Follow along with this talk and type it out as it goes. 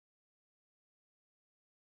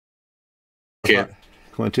Can't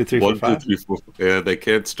 4, one, two, 5. three, four. Yeah, they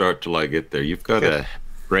can't start till I get there. You've got Okay. a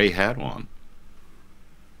gray hat on.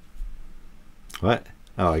 What?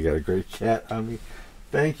 Oh, I got a great chat on me.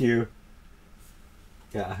 Thank you.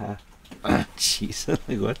 Yeah. Jeez.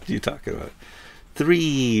 What are you talking about?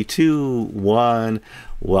 3, 2, 1.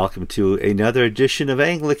 Welcome to another edition of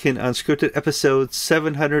Anglican Unscripted, episode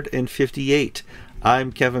 758.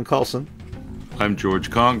 I'm Kevin Carlson. I'm George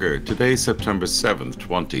Conger. Today's September 7th,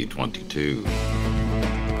 2022.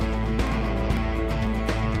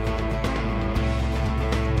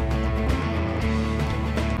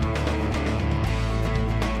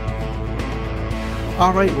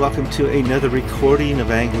 All right, welcome to another recording of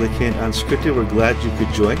Anglican Unscripted. We're glad you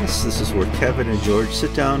could join us. This is where Kevin and George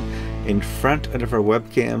sit down in front of our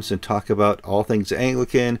webcams and talk about all things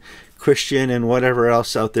Anglican, Christian, and whatever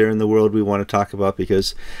else out there in the world we want to talk about,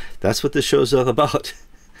 because that's what this show's all about.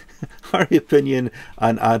 Our opinion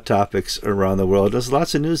on odd topics around the world. There's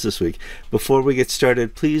lots of news this week. Before we get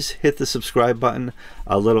started, please hit the subscribe button.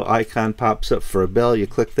 A little icon pops up for a bell. You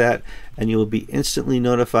click that, and you will be instantly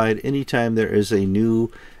notified anytime there is a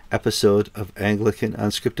new episode of Anglican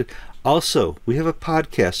Unscripted. Also, we have a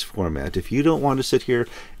podcast format. If you don't want to sit here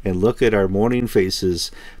and look at our morning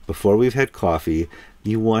faces before we've had coffee,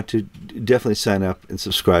 you want to definitely sign up and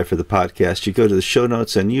subscribe for the podcast. You go to the show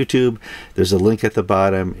notes on YouTube. There's a link at the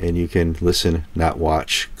bottom, and you can listen, not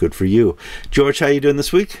watch. Good for you. George, how you doing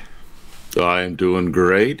this week? I'm doing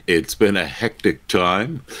great. It's been a hectic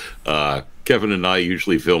time. Kevin and I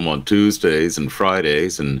usually film on Tuesdays and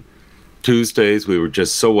Fridays, and Tuesdays we were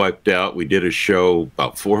just so wiped out. We did a show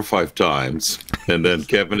about 4 or 5 times, and then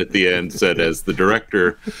Kevin at the end said, as the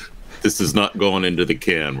director, this is not going into the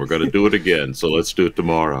can. We're going to do it again, so let's do it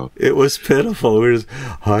tomorrow. It was pitiful. We're just,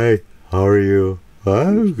 hi, how are you?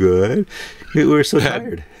 I'm good. We were so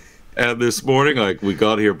tired. And this morning, we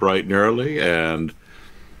got here bright and early, and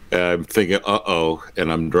I'm thinking, uh-oh,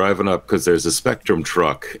 and I'm driving up because there's a Spectrum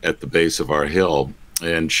truck at the base of our hill,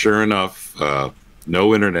 and sure enough,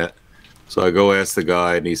 no internet. So I go ask the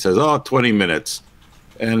guy, and he says, 20 minutes.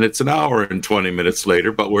 And it's an hour and 20 minutes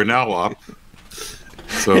later, but we're now up.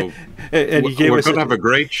 So and you gave we're us going to have a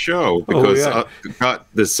great show because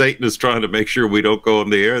the Satan is trying to make sure we don't go on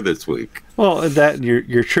the air this week. Well, that and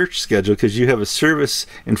your church schedule, because you have a service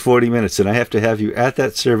in 40 minutes, and I have to have you at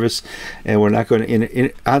that service, and we're not going to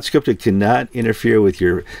Unscripted cannot interfere with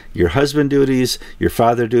your husband duties, your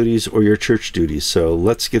father duties, or your church duties. So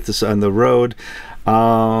let's get this on the road.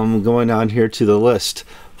 Going on here to the list.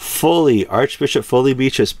 Archbishop Foley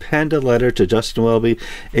Beach has penned a letter to Justin Welby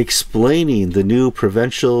explaining the new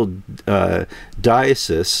provincial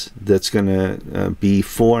diocese that's going to be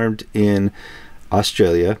formed in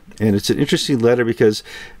Australia. And it's an interesting letter because,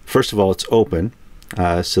 first of all, it's open,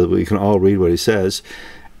 so that we can all read what he says.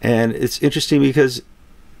 And it's interesting because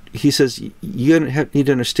he says, you need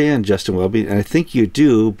to understand, Justin Welby, and I think you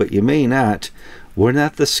do, but you may not. We're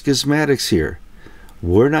not the schismatics here.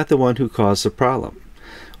 We're not the one who caused the problem.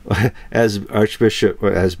 As Bishop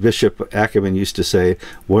Ackerman used to say,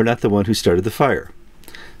 we're not the one who started the fire.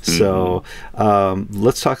 So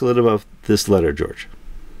let's talk a little about this letter, George.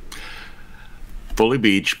 Foley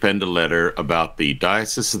Beach penned a letter about the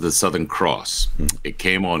Diocese of the Southern Cross. It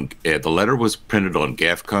came on, the letter was printed on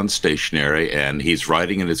GAFCON stationery, and he's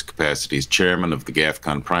writing in his capacity as chairman of the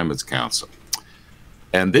GAFCON Primates Council.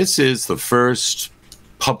 And this is the first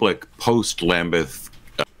public post-Lambeth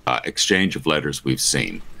exchange of letters we've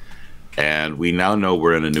seen. And we now know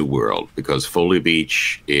we're in a new world because Foley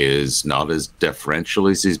Beach is not as deferential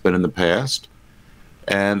as he's been in the past.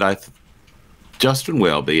 And Justin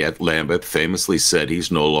Welby at Lambeth famously said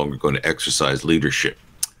he's no longer going to exercise leadership.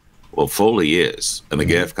 Well, Foley is, and the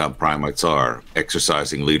GAFCON Primates are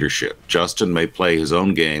exercising leadership. Justin may play his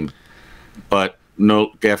own game, but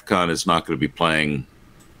no, GAFCON is not going to be playing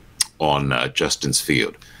on Justin's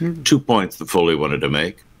field. 2 points that Foley wanted to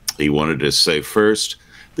make. He wanted to say, first,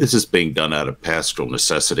 this is being done out of pastoral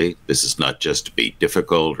necessity. This is not just to be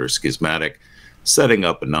difficult or schismatic. Setting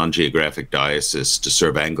up a non-geographic diocese to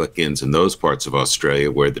serve Anglicans in those parts of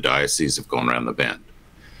Australia where the dioceses have gone around the bend.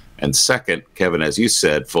 And second, Kevin, as you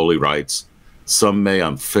said, Foley writes, some may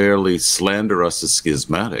unfairly slander us as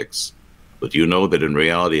schismatics, but you know that in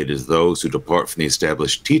reality it is those who depart from the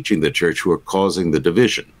established teaching of the church who are causing the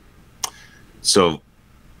division. So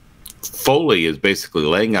Foley is basically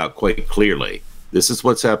laying out quite clearly, this is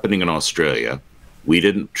what's happening in Australia. We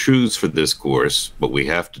didn't choose for this course, but we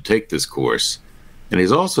have to take this course. And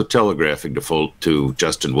he's also telegraphing to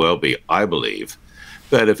Justin Welby, I believe,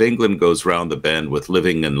 that if England goes round the bend with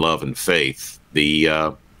living in love and faith,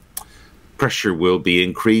 the pressure will be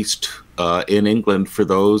increased in England for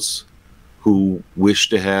those who wish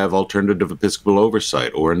to have alternative episcopal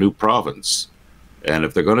oversight or a new province. And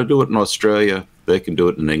if they're going to do it in Australia, they can do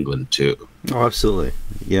it in England too. Oh, absolutely.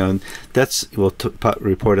 You know, and we'll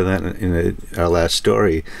report on that in our last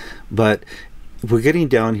story. But we're getting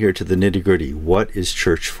down here to the nitty-gritty. What is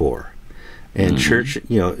church for? And church,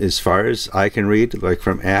 you know, as far as I can read, like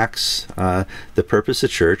from Acts, the purpose of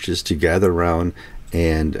church is to gather around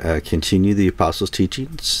and continue the apostles'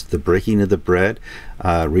 teachings, the breaking of the bread,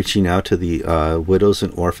 reaching out to the widows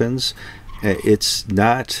and orphans. It's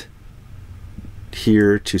not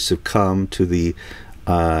here to succumb to the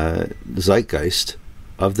zeitgeist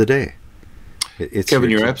of the day.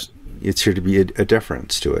 Kevin, it's here to be a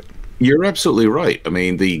deference to it. You're absolutely right. I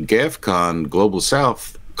mean, the GAFCON Global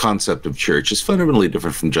South concept of church is fundamentally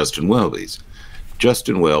different from Justin Welby's.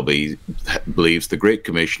 Justin Welby believes the Great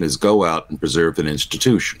Commission is go out and preserve an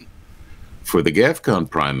institution. For the GAFCON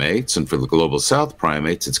primates and for the Global South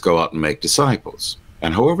primates, it's go out and make disciples.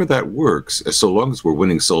 And however that works, so long as we're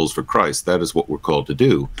winning souls for Christ, that is what we're called to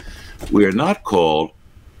do. We are not called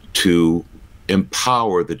to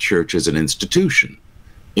empower the church as an institution.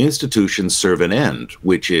 Institutions serve an end,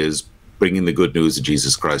 which is bringing the good news of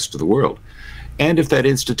Jesus Christ to the world. And if that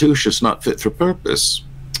institution is not fit for purpose,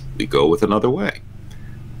 we go with another way.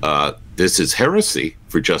 This is heresy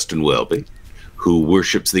for Justin Welby, who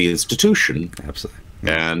worships the institution. Absolutely.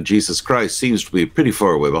 And Jesus Christ seems to be pretty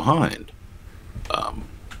far away behind.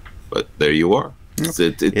 But there you are.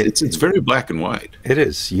 It's very black and white. It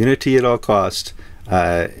is. Unity at all cost,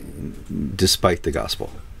 despite the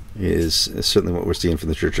gospel, is certainly what we're seeing from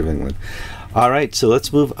the Church of England. All right, so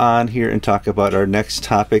let's move on here and talk about our next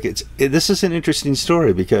topic. This is an interesting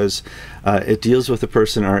story because it deals with a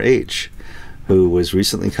person our age who was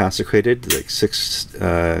recently consecrated, like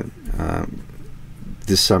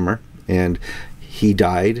this summer, and he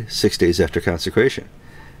died 6 days after consecration.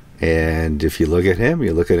 And if you look at him,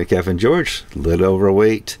 you're looking at Kevin George, a little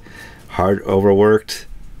overweight, hard overworked.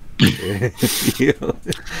 You know,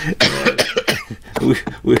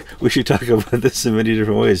 we should talk about this in many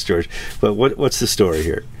different ways, George. But what's the story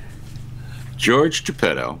here? George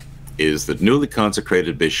Geppetto is the newly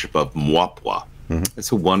consecrated bishop of Mpwapwa.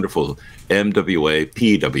 It's a wonderful MWA,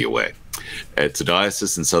 PWA. It's a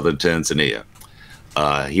diocese in southern Tanzania.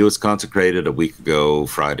 He was consecrated a week ago,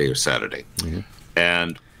 Friday or Saturday.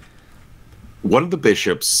 And one of the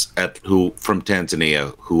bishops from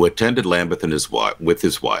Tanzania who attended Lambeth and with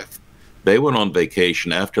his wife, they went on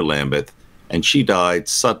vacation after Lambeth, and she died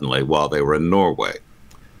suddenly while they were in Norway.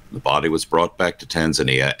 The body was brought back to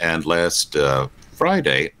Tanzania, and last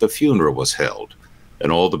Friday, the funeral was held,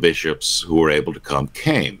 and all the bishops who were able to come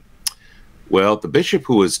came. Well, the bishop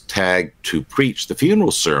who was tagged to preach the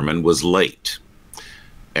funeral sermon was late.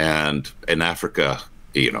 And in Africa,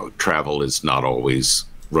 you know, travel is not always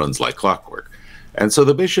runs like clockwork. And so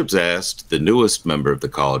the bishops asked the newest member of the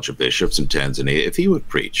College of Bishops in Tanzania if he would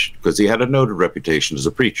preach, because he had a noted reputation as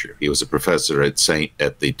a preacher. He was a professor at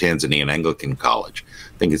the Tanzanian Anglican College,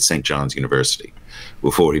 I think it's St. John's University,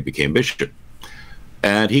 before he became bishop.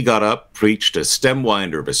 And he got up, preached a stem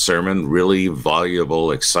winder of a sermon, really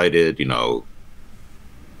voluble, excited, you know,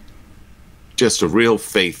 just a real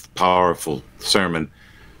faith, powerful sermon.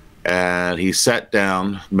 And he sat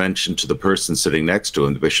down, mentioned to the person sitting next to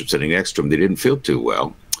him, the bishop sitting next to him, they didn't feel too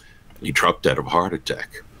well. He dropped out of a heart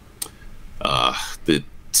attack. The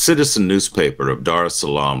citizen newspaper of Dar es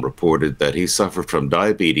Salaam reported that he suffered from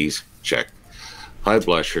diabetes, check, high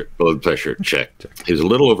blood pressure, check. He was a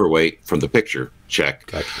little overweight from the picture,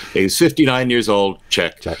 check. He's 59 years old,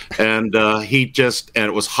 check. And and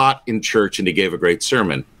it was hot in church, and he gave a great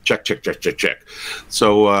sermon, check.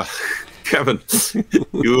 So, Kevin,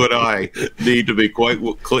 you and I need to be quite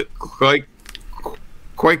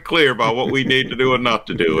clear about what we need to do and not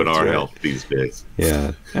to do in our health these days.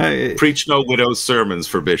 Yeah. Preach no widow's sermons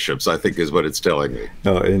for bishops, I think is what it's telling me.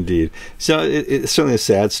 Oh, indeed. So it's certainly a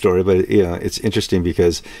sad story, but you know, it's interesting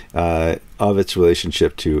because of its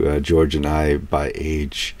relationship to George and I by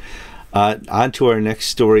age. On to our next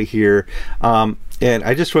story here. And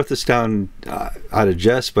I just wrote this down out of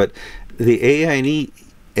jest, but the ANIE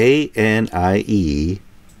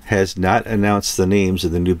has not announced the names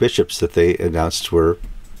of the new bishops that they announced were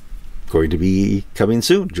going to be coming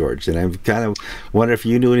soon, George. And I kind of wonder if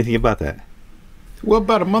you knew anything about that. Well,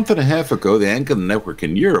 about a month and a half ago, the Anglican Network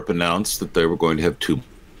in Europe announced that they were going to have two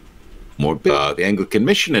more. The Anglican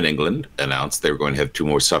Mission in England announced they were going to have two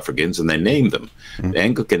more suffragans, and they named them. The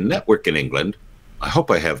Anglican Network in England, I hope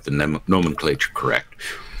I have the nomenclature correct,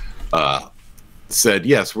 said,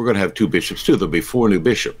 yes, we're going to have two bishops too. There'll be four new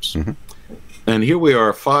bishops. And here we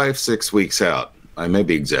are 5-6 weeks out. I may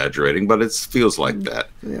be exaggerating, but it feels like that.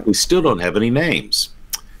 Yeah. We still don't have any names.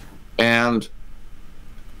 And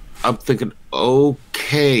I'm thinking,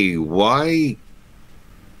 okay, why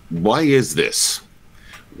is this?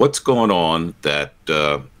 What's going on that,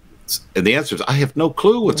 and the answer is, I have no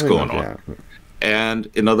clue what's going on. And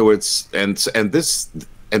in other words, and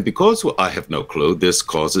because I have no clue, this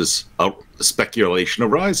causes a speculation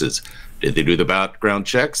arises. Did they do the background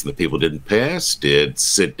checks and the people didn't pass? Did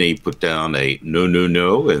Sydney put down a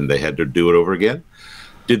no, and they had to do it over again?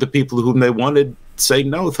 Did the people whom they wanted say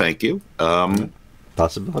no, thank you?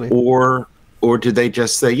 Possibility. Or did they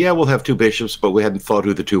just say, yeah, we'll have two bishops, but we hadn't thought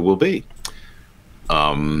who the two will be?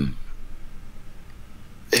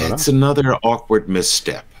 It's another awkward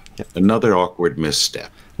misstep. Yep. Another awkward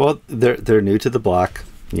misstep. Well, they're new to the block.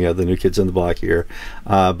 You know, the new kids on the block here.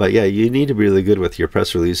 But yeah, you need to be really good with your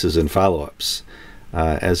press releases and follow-ups.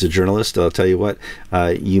 As a journalist, I'll tell you what,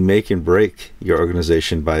 you make and break your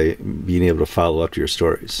organization by being able to follow up to your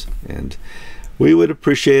stories. And we would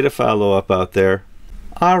appreciate a follow-up out there.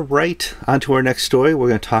 All right, on to our next story. We're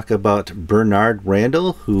going to talk about Bernard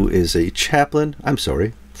Randall, who is a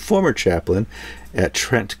former chaplain at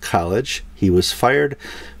Trent College. He was fired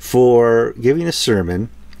for giving a sermon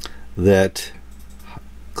that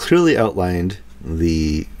clearly outlined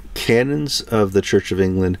the canons of the Church of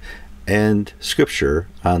England and Scripture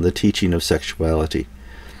on the teaching of sexuality.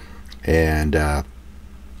 And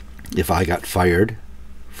if I got fired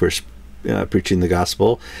for preaching the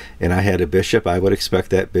gospel and I had a bishop, I would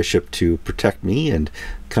expect that bishop to protect me and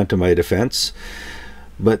come to my defense.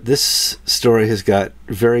 But this story has got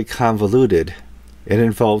very convoluted. It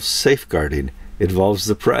involves safeguarding. It involves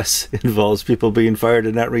the press. It involves people being fired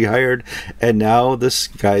and not rehired. And now this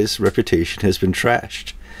guy's reputation has been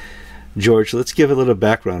trashed. George, let's give a little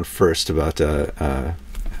background first about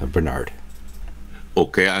Bernard.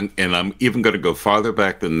 Okay, and I'm even going to go farther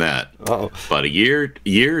back than that. About a year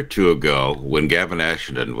or two ago, when Gavin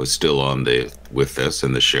Ashenden was still with us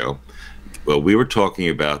in the show, well, we were talking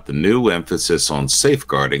about the new emphasis on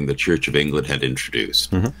safeguarding the Church of England had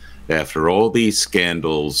introduced. Mm-hmm. After all these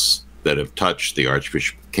scandals that have touched the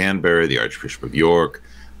Archbishop of Canterbury, the Archbishop of York,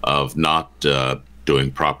 of not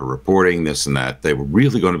doing proper reporting, this and that, they were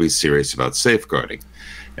really going to be serious about safeguarding.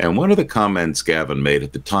 And one of the comments Gavin made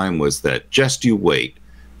at the time was that, just you wait,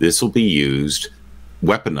 this will be used,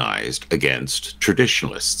 weaponized against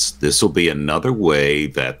traditionalists. This will be another way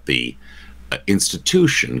that the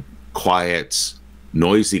institution quiets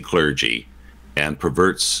noisy clergy and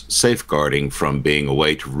perverts safeguarding from being a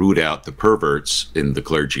way to root out the perverts in the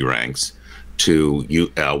clergy ranks to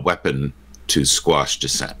a weapon to squash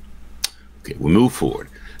dissent. Okay, we move forward.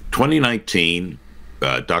 2019,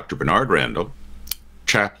 Dr. Bernard Randall,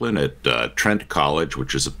 chaplain at Trent College,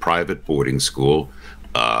 which is a private boarding school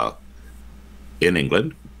in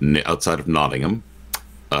England, outside of Nottingham,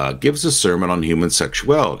 gives a sermon on human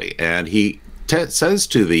sexuality. And he says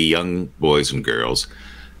to the young boys and girls,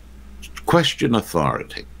 question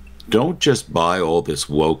authority. Don't just buy all this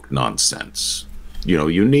woke nonsense. You know,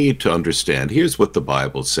 you need to understand, here's what the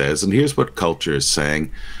Bible says, and here's what culture is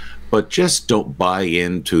saying, but just don't buy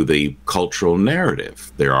into the cultural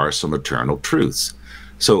narrative. There are some eternal truths.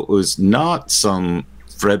 So it was not some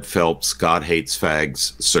Fred Phelps, God hates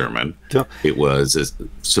fags sermon. Yeah. It was a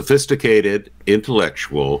sophisticated,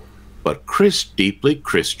 intellectual, but deeply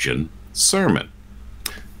Christian sermon.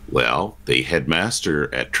 Well, the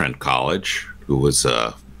headmaster at Trent College, who was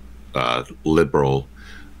a liberal,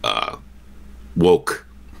 wokeist,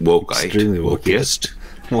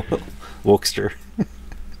 wokester,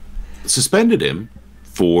 suspended him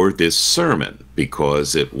for this sermon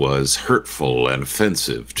because it was hurtful and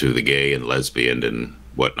offensive to the gay and lesbian and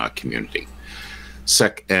whatnot community.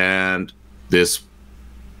 And this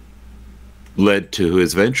led to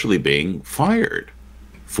his eventually being fired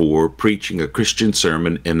for preaching a Christian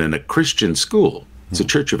sermon in a Christian school. It's a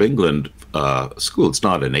Church of England school. It's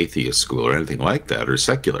not an atheist school or anything like that, or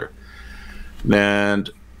secular. And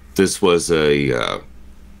this was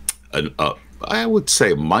I would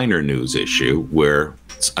say, minor news issue where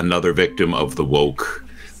it's another victim of the woke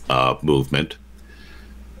movement.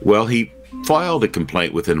 Well, he filed a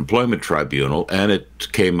complaint with an employment tribunal, and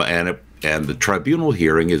the tribunal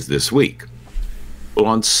hearing is this week. Well,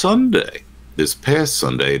 on Sunday, this past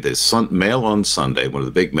Sunday, Mail on Sunday, one of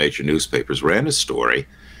the big major newspapers, ran a story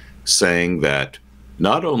saying that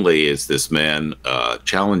not only is this man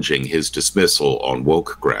challenging his dismissal on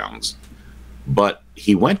woke grounds, but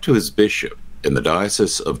he went to his bishop in the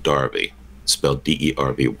Diocese of Derby, spelled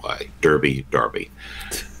D-E-R-B-Y, Derby.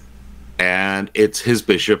 And it's his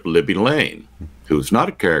bishop, Libby Lane, who's not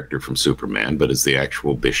a character from Superman, but is the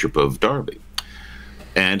actual Bishop of Derby.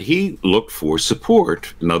 And he looked for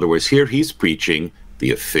support. In other words, here he's preaching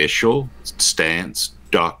the official stance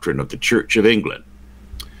doctrine of the Church of England.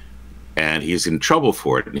 And he's in trouble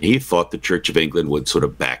for it. And he thought the Church of England would sort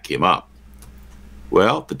of back him up.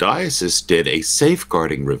 Well, the diocese did a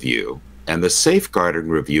safeguarding review. And the safeguarding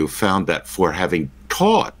review found that for having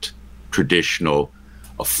taught traditional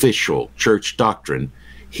official church doctrine,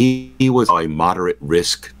 he was a moderate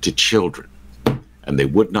risk to children. And they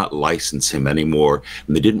would not license him anymore.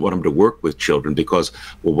 And they didn't want him to work with children because,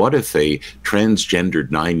 well, what if a transgendered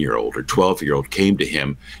 9-year-old or 12-year-old came to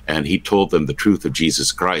him and he told them the truth of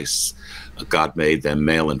Jesus Christ? God made them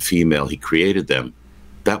male and female. He created them.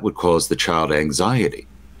 That would cause the child anxiety.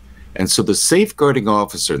 And so the safeguarding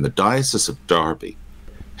officer in the Diocese of Derby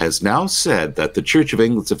has now said that the Church of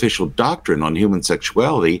England's official doctrine on human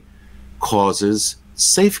sexuality causes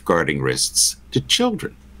safeguarding risks to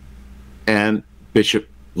children. And Bishop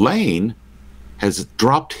Lane has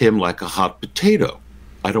dropped him like a hot potato.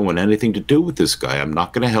 I don't want anything to do with this guy. I'm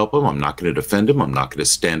not going to help him. I'm not going to defend him. I'm not going to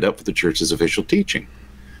stand up for the church's official teaching.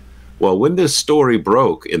 Well, when this story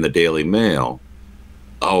broke in the Daily Mail,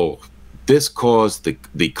 this caused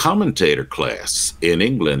the commentator class in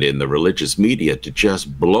England in the religious media to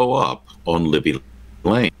just blow up on Libby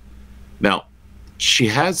Lane. Now, she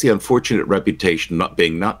has the unfortunate reputation of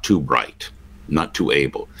not too bright, not too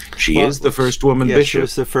able. She is the first woman bishop. She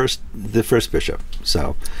was the first bishop.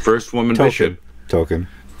 So first woman bishop. Token.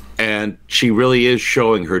 And she really is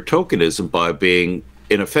showing her tokenism by being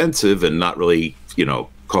inoffensive and not really,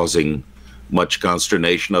 causing much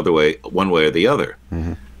consternation one way or the other.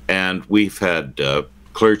 Mm-hmm. And we've had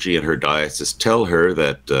clergy in her diocese tell her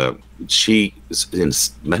that she is in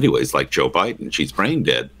many ways like Joe Biden. She's brain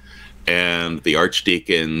dead. And the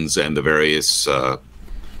archdeacons and the various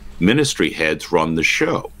ministry heads run the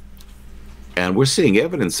show. And we're seeing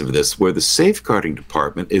evidence of this where the safeguarding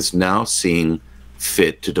department is now seeing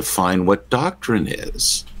fit to define what doctrine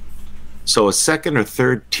is. So a second or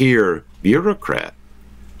third tier bureaucrat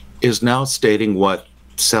is now stating what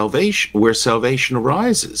where salvation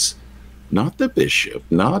arises. Not the bishop,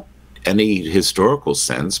 not any historical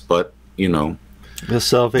sense, but, the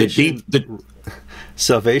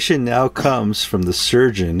salvation now comes from the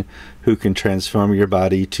surgeon who can transform your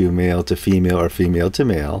body to male to female or female to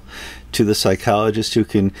male, to the psychologist who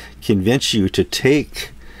can convince you to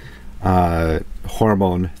take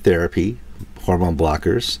hormone therapy, hormone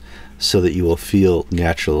blockers, so that you will feel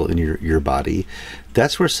natural in your body.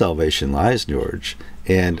 That's where salvation lies, George.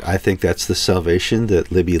 And I think that's the salvation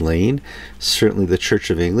that Libby Lane, certainly the Church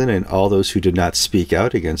of England, and all those who did not speak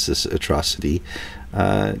out against this atrocity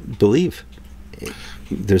believe.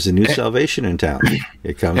 There's a new salvation in town.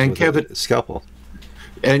 It comes with Kevin, a scalpel.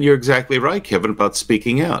 And you're exactly right, Kevin, about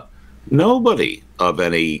speaking out. Nobody of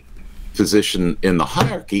any position in the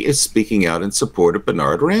hierarchy is speaking out in support of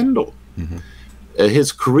Bernard Randall. Mm-hmm.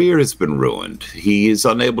 His career has been ruined. He is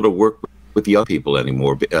unable to work with young people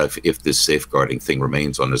anymore if this safeguarding thing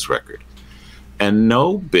remains on his record. And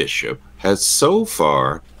no bishop has so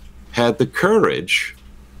far had the courage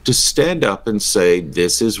to stand up and say,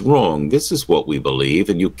 this is wrong, this is what we believe,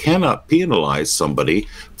 and you cannot penalize somebody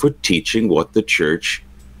for teaching what the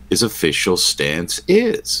church's official stance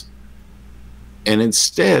is. And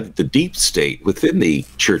instead, the deep state within the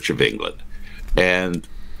Church of England and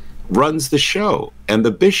runs the show, and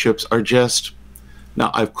the bishops are just, now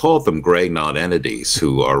I've called them gray non-entities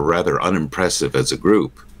who are rather unimpressive as a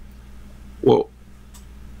group. Well,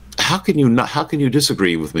 how can you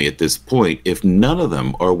disagree with me at this point if none of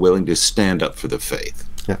them are willing to stand up for the faith?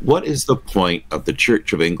 Yeah. What is the point of the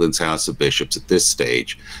Church of England's House of Bishops at this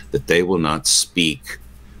stage that they will not speak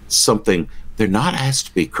something? They're not asked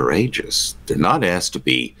to be courageous. They're not asked to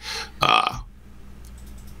be,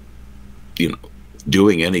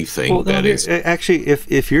 doing anything that is. Actually,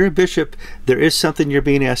 if you're a bishop, there is something you're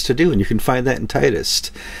being asked to do, and you can find that in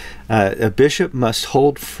Titus. A bishop must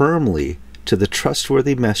hold firmly to the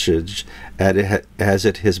trustworthy message as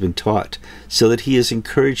it has been taught, so that he has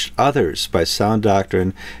encouraged others by sound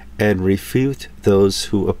doctrine and refute those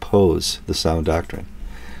who oppose the sound doctrine.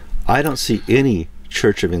 I don't see any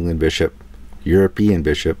Church of England bishop, European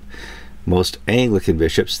bishop, most Anglican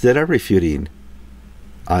bishops that are refuting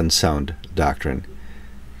unsound doctrine.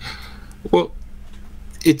 Well,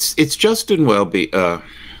 it's Justin Welby.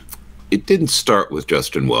 It didn't start with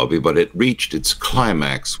Justin Welby, but it reached its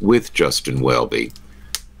climax with Justin Welby.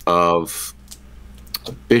 Of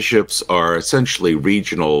bishops are essentially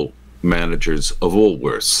regional managers of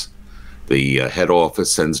Woolworths. The head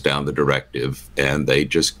office sends down the directive, and they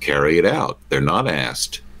just carry it out. They're not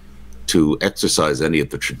asked to exercise any of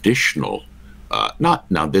the traditional Not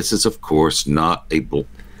now. This is, of course, not a.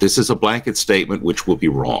 This is a blanket statement, which will be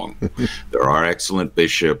wrong. There are excellent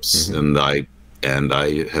bishops, and I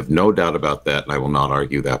have no doubt about that, and I will not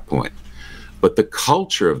argue that point. But the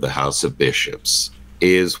culture of the House of Bishops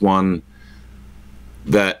is one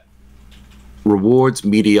that rewards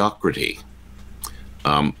mediocrity.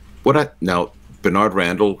 Now, Bernard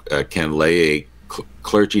Randall can lay a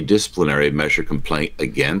clergy disciplinary measure complaint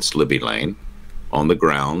against Libby Lane on the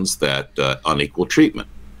grounds that unequal treatment.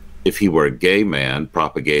 If he were a gay man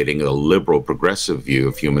propagating a liberal progressive view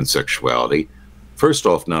of human sexuality, first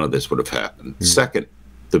off, none of this would have happened. Second,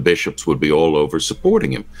 the bishops would be all over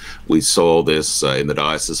supporting him. We saw this in the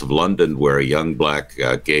Diocese of London, where a young black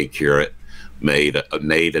gay curate made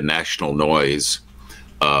a national noise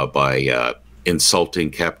by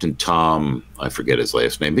insulting Captain Tom. I forget his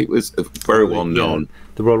last name. He was very well known.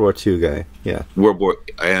 The World War II guy. Yeah.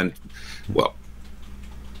 And well,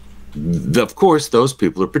 of course, those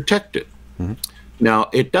people are protected. Now,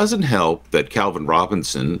 it doesn't help that Calvin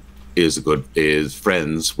Robinson is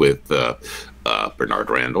friends with Bernard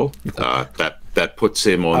Randall. That puts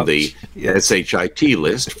him on the SHIT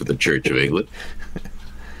list for the Church of England.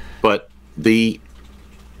 But the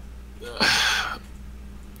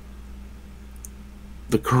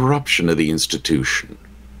corruption of the institution,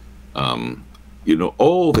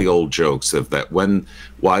 all the old jokes of that.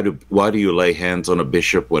 Why do you lay hands on a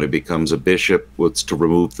bishop when it becomes a bishop? What's to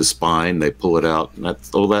remove the spine? They pull it out. And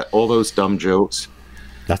that's all those dumb jokes.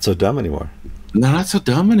 Not so dumb anymore. No, not so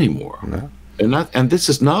dumb anymore. No. And this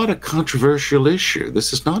is not a controversial issue.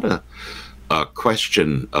 This is not a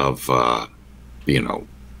question of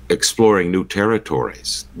exploring new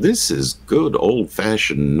territories. This is good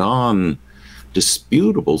old-fashioned,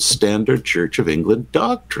 non-disputable standard Church of England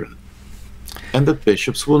doctrine. And the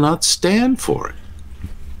bishops will not stand for it.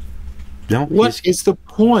 No, what is the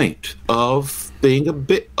point of being a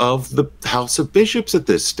bit of the House of Bishops at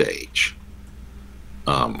this stage?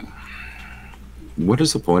 What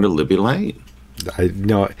is the point of Libby Lane? I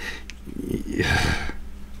don't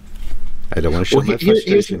want to show my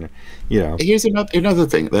frustration. Here's another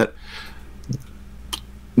thing, that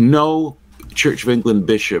no Church of England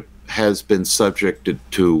bishop has been subjected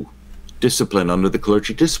to discipline under the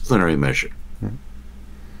clergy disciplinary measure.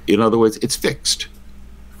 In other words, it's fixed,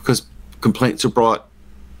 because complaints are brought,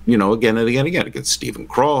 again and again against Stephen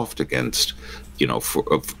Croft, against,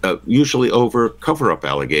 usually over cover-up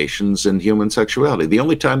allegations in human sexuality. The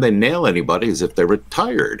only time they nail anybody is if they're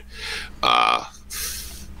retired.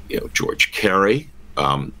 George Carey.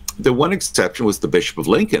 The one exception was the Bishop of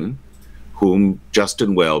Lincoln, whom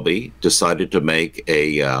Justin Welby decided to make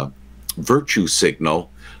a virtue signal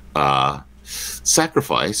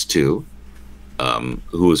sacrifice to,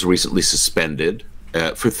 who was recently suspended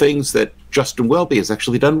for things that Justin Welby has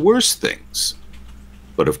actually done worse things.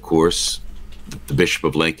 But of course, the Bishop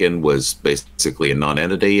of Lincoln was basically a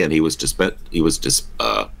non-entity, and he was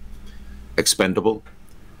expendable,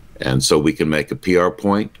 and so we can make a PR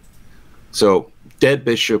point. So dead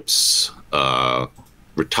bishops,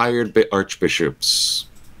 retired archbishops,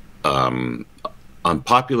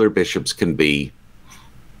 unpopular bishops can be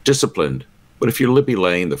disciplined. But if you're Libby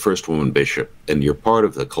Lane, the first woman bishop, and you're part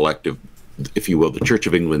of the collective, if you will, the Church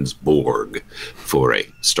of England's Borg, for a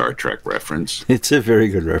Star Trek reference. It's a very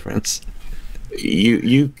good reference.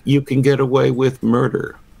 You can get away with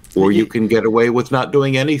murder, or you can get away with not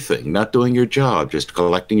doing anything, not doing your job, just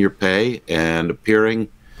collecting your pay and appearing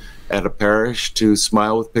at a parish to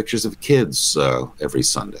smile with pictures of kids every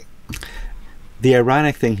Sunday. The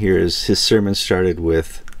ironic thing here is his sermon started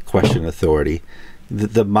with question authority,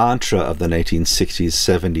 the mantra of the 1960s,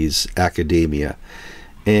 70s academia.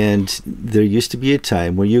 And there used to be a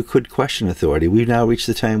time where you could question authority. We've now reached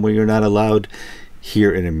the time where you're not allowed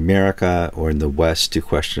here in America or in the West to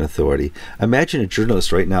question authority. Imagine a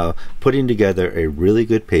journalist right now putting together a really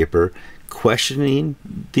good paper questioning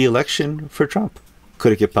the election for Trump.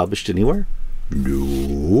 Could it get published anywhere?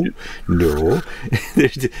 No.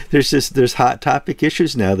 There's hot topic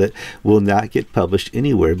issues now that will not get published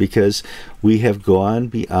anywhere, because we have gone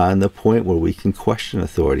beyond the point where we can question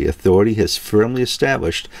authority. Authority has firmly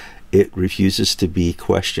established it refuses to be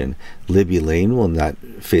questioned. Libby Lane will not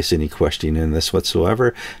face any questioning in this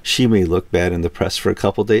whatsoever. She may look bad in the press for a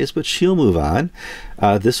couple days, but she'll move on.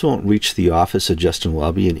 This won't reach the office of Justin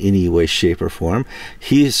Welby in any way, shape, or form.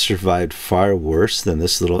 He has survived far worse than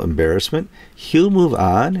this little embarrassment. He'll move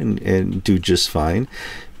on and do just fine,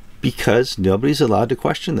 because nobody's allowed to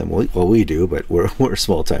question them. Well, we do, but we're a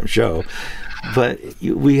small-time show. But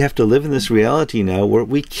we have to live in this reality now where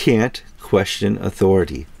we can't question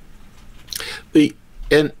authority.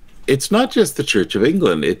 And it's not just the Church of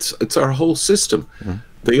England, it's our whole system.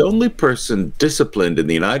 The only person disciplined in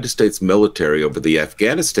the United States military over the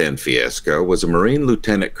Afghanistan fiasco was a Marine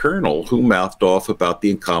lieutenant colonel who mouthed off about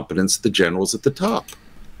the incompetence of the generals at the top.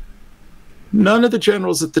 None of the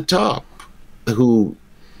generals at the top, who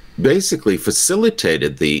basically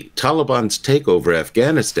facilitated the Taliban's takeover of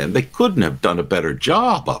Afghanistan, they couldn't have done a better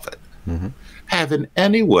job of it, have in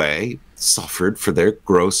any way suffered for their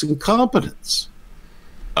gross incompetence.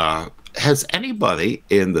 Has anybody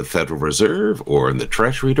in the Federal Reserve or in the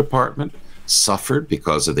Treasury Department suffered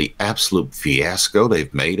because of the absolute fiasco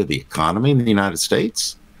they've made of the economy in the United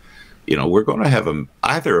States? You know, we're going to have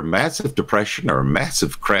either a massive depression or a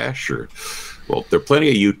massive crash, or, well, there are plenty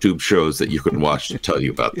of YouTube shows that you can watch to tell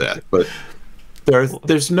you about that. But there are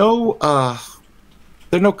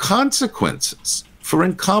no consequences for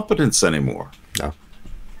incompetence anymore. No.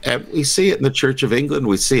 And we see it in the Church of England.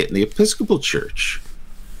 We see it in the Episcopal Church.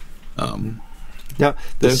 Now,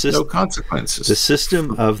 there's no consequences. The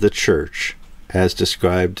system of the church, as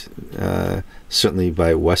described certainly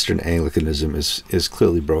by Western Anglicanism, is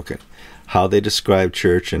clearly broken. How they describe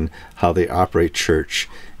church and how they operate church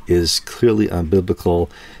is clearly unbiblical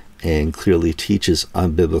and clearly teaches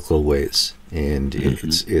unbiblical ways. And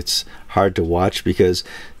it's hard to watch because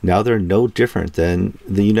now they're no different than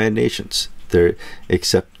the United Nations.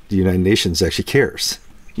 Except the United Nations actually cares.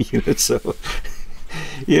 So...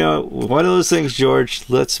 You know, one of those things, George.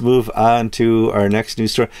 Let's move on to our next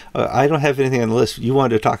news story. I don't have anything on the list. You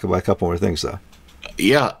wanted to talk about a couple more things, though.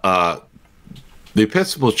 Yeah, the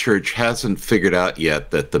Episcopal Church hasn't figured out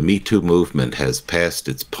yet that the Me Too movement has passed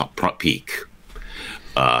its peak,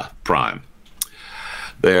 prime.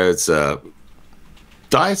 There's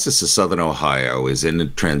Diocese of Southern Ohio is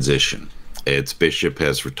in transition. Its bishop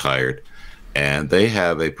has retired. And they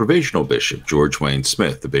have a provisional bishop, George Wayne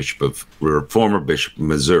Smith, the former bishop of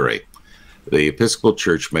Missouri. The Episcopal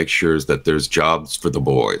Church makes sure that there's jobs for the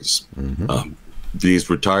boys. These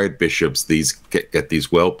retired bishops, get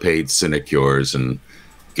these well-paid sinecures and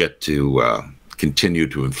get to continue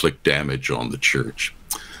to inflict damage on the church.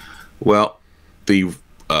 Well, the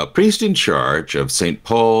priest in charge of St.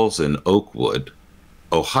 Paul's in Oakwood,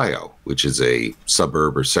 Ohio, which is a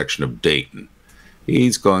suburb or section of Dayton,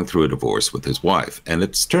 he's going through a divorce with his wife, and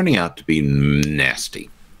it's turning out to be nasty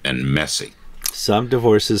and messy. Some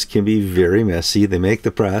divorces can be very messy. They make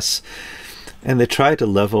the press, and they try to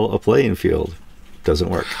level a playing field. Doesn't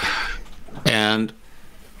work. And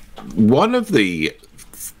one of the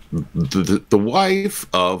wife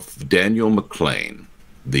of Daniel McLean,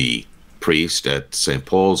 the priest at St.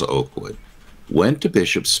 Paul's Oakwood, went to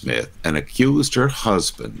Bishop Smith and accused her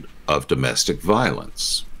husband of domestic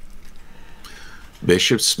violence.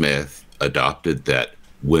 Bishop Smith adopted that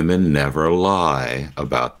women never lie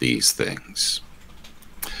about these things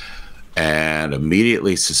and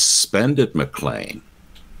immediately suspended McLean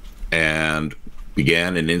and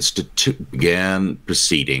began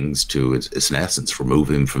proceedings to, in essence,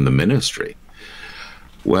 remove him from the ministry.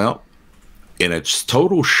 Well, in a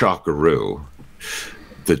total shockaroo,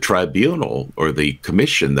 the tribunal or the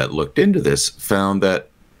commission that looked into this found that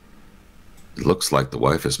it looks like the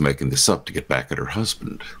wife is making this up to get back at her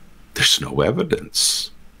husband. There's no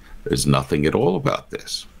evidence. There's nothing at all about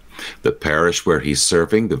this. The parish where he's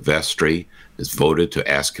serving, the vestry, has voted to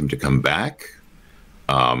ask him to come back.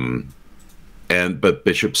 But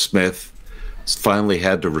Bishop Smith finally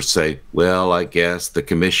had to say, well, I guess the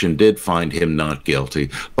commission did find him not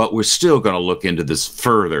guilty, but we're still going to look into this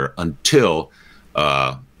further until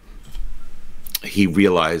he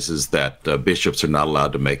realizes that bishops are not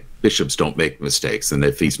allowed to bishops don't make mistakes. And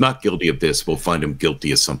if he's not guilty of this, we'll find him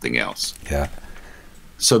guilty of something else. Yeah.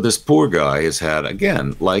 So this poor guy has had,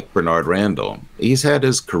 again, like Bernard Randall, he's had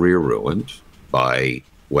his career ruined by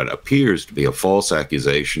what appears to be a false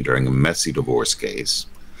accusation during a messy divorce case.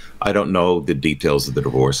 I don't know the details of the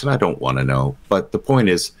divorce, and I don't want to know. But the point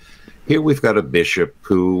is, here we've got a bishop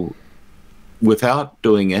who, without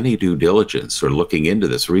doing any due diligence or looking into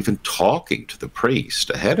this or even talking to the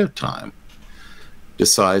priest ahead of time,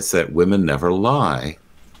 decides that women never lie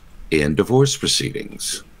in divorce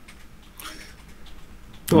proceedings.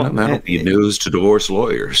 Well, that'll be news to divorce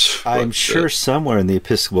lawyers. I'm sure somewhere in the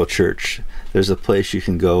Episcopal Church, there's a place you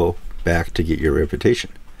can go back to get your reputation.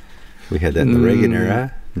 We had that in the Reagan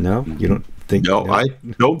era. No? You don't think? No, I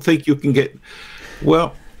don't think you can get...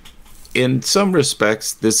 Well, in some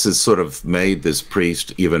respects, this has sort of made this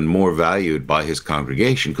priest even more valued by his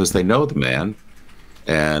congregation because they know the man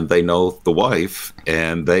and they know the wife,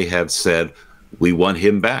 and they have said, we want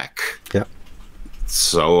him back. Yep.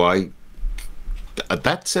 So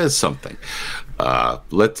that says something.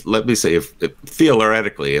 let me say, if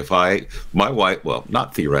theoretically, if my wife, well,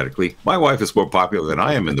 not theoretically, my wife is more popular than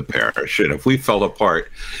I am in the parish, and if we fell apart,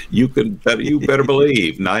 you better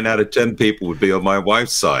believe 9 out of 10 people would be on my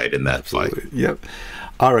wife's side in that Absolutely. fight. Yep.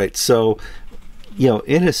 All right. So,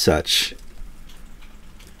 in as such,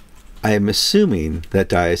 I am assuming that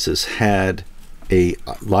diocese had a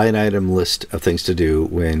line item list of things to do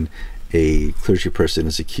when a clergy person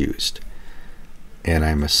is accused. And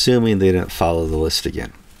I'm assuming they didn't follow the list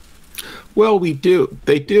again. Well, they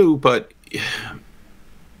do, but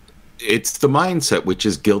it's the mindset, which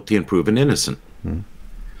is guilty and proven innocent.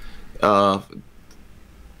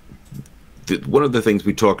 One of the things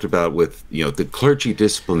we talked about with, the clergy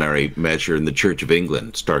disciplinary measure in the Church of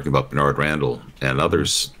England, talking about Bernard Randall and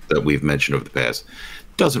others that we've mentioned over the past,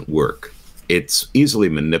 doesn't work. It's easily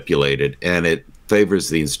manipulated, and it favors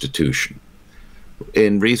the institution.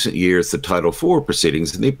 In recent years, the Title IV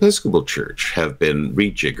proceedings in the Episcopal Church have been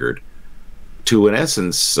rejiggered to, in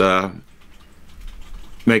essence,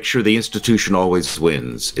 make sure the institution always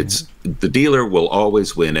wins. It's the dealer will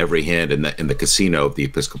always win every hand in the casino of the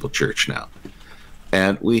Episcopal Church now.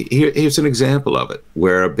 And here's an example of it,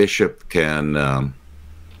 where a bishop can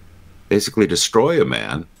basically destroy a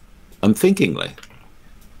man unthinkingly,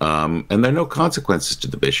 and there are no consequences to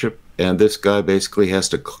the bishop. And this guy basically has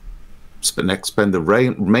to spend the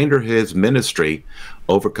remainder of his ministry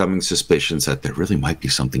overcoming suspicions that there really might be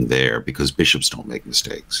something there, because bishops don't make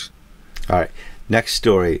mistakes. All right. Next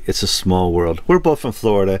story. It's a small world. We're both from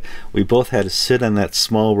Florida. We both had to sit on that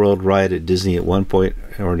small world ride at Disney at one point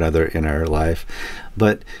or another in our life.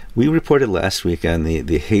 But we reported last week on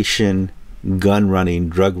the Haitian gun running,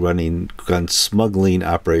 drug running, gun smuggling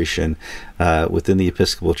operation within the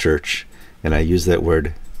Episcopal Church. And I use that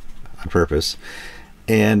word on purpose.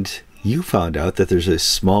 And you found out that there's a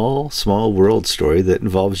small world story that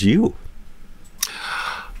involves you.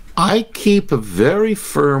 I keep a very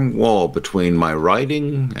firm wall between my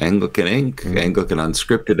writing, Anglican Ink, Anglican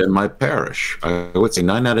Unscripted, and my parish. I would say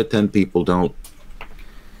 9 out of 10 people don't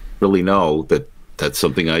really know that that's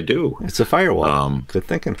something I do. It's a firewall. Good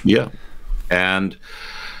thinking. Yeah. And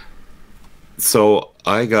so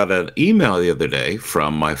I got an email the other day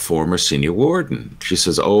from my former senior warden. She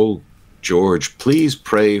says, "Oh, George, please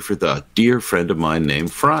pray for the dear friend of mine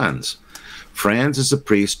named Franz. Franz is a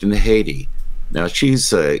priest in Haiti." Now,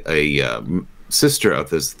 she's a sister of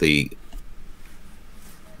the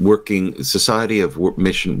Working Society of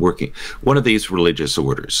Mission Working, one of these religious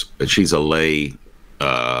orders, but she's a lay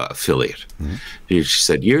affiliate. She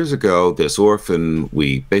said, years ago, this orphan,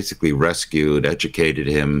 we basically rescued, educated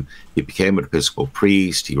him. He became an Episcopal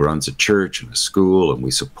priest. He runs a church and a school, and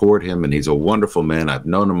we support him, and he's a wonderful man. I've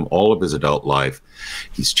known him all of his adult life.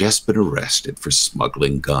 He's just been arrested for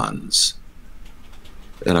smuggling guns.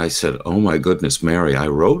 And I said, "Oh my goodness, Mary, I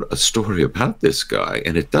wrote a story about this guy,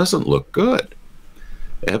 and it doesn't look good."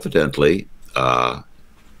 Evidently,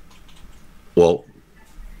 well,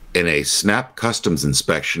 in a snap customs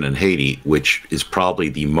inspection in Haiti, which is probably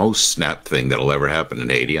the most snap thing that'll ever happen in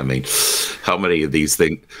Haiti. I mean, how many of these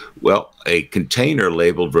things? Well, a container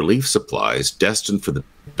labeled relief supplies destined for the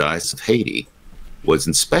Diocese of Haiti was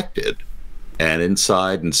inspected. And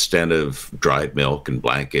inside, instead of dried milk and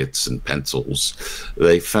blankets and pencils,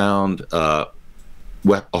 they found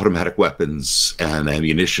automatic weapons and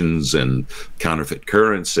ammunitions and counterfeit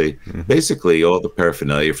currency, basically all the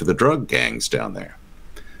paraphernalia for the drug gangs down there.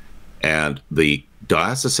 And the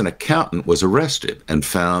diocesan accountant was arrested and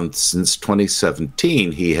found since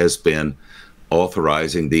 2017 he has been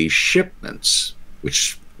authorizing these shipments,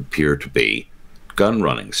 which appear to be gun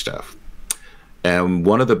running stuff. And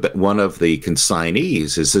one of the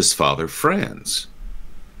consignees is his father, Franz.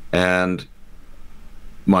 And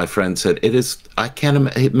my friend said,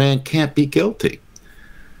 a man can't be guilty.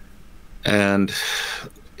 And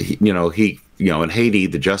in Haiti,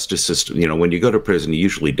 the justice system, when you go to prison, you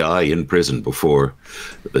usually die in prison before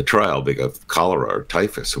the trial because of cholera or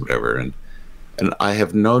typhus or whatever. And I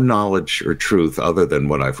have no knowledge or truth other than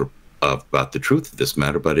what I've about the truth of this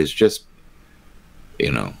matter, but it's just,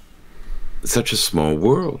 such a small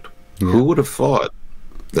world. Yeah. Who would have thought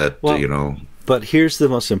that, But here's the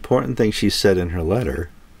most important thing she said in her letter: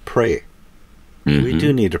 pray. We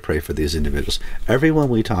do need to pray for these individuals. Everyone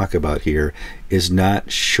we talk about here is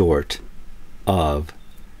not short of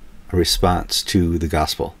a response to the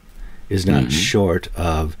gospel, is not short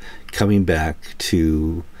of coming back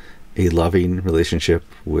to a loving relationship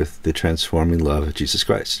with the transforming love of Jesus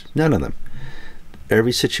Christ. None of them.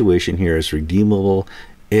 Every situation here is redeemable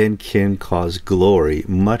and can cause glory,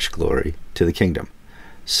 much glory, to the kingdom.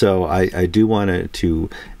 So I do want to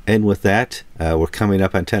end with that. We're coming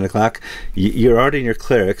up on 10 o'clock. You're already in your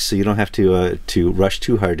clerics, so you don't have to rush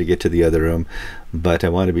too hard to get to the other room. But I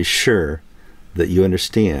want to be sure that you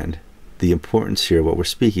understand the importance here of what we're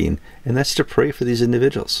speaking, and that's to pray for these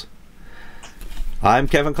individuals. I'm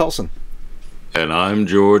Kevin Coulson. And I'm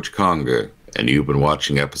George Conger, and you've been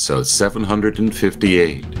watching episode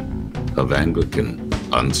 758 of Anglican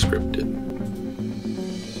Unscripted.